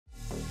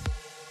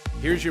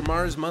Here's your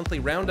MaRS Monthly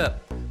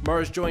Roundup.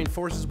 MaRS joined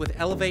forces with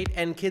Elevate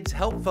and Kids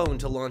Help Phone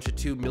to launch a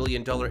 $2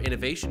 million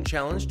innovation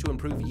challenge to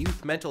improve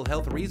youth mental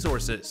health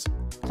resources.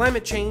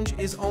 Climate change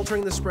is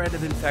altering the spread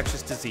of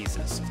infectious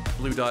diseases.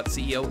 Blue Dot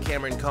CEO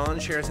Cameron Kahn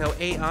shares how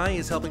AI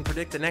is helping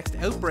predict the next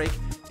outbreak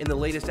in the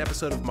latest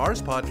episode of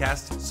MaRS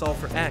podcast, Solve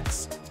for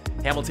X.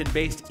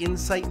 Hamilton-based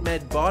Insight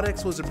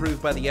Medbotics was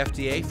approved by the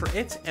FDA for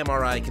its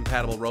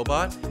MRI-compatible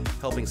robot,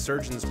 helping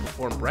surgeons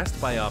perform breast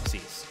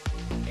biopsies.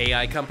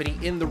 AI company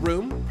In The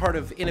Room, part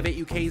of Innovate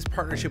UK's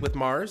partnership with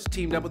MaRS,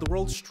 teamed up with the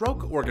World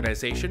Stroke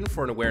Organization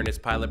for an awareness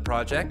pilot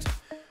project.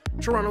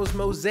 Toronto's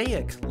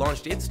Mosaic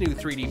launched its new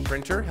 3D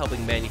printer,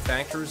 helping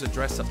manufacturers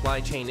address supply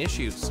chain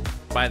issues.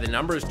 By the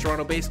numbers,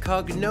 Toronto-based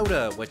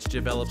Cognota, which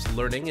develops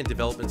learning and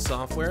development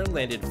software,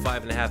 landed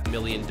 $5.5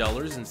 million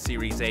in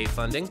Series A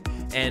funding,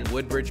 and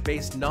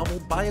Woodbridge-based Novel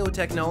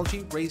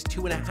Biotechnology raised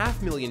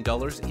 $2.5 million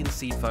in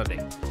seed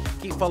funding.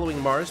 Keep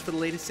following MaRS for the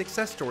latest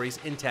success stories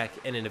in tech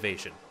and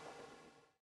innovation.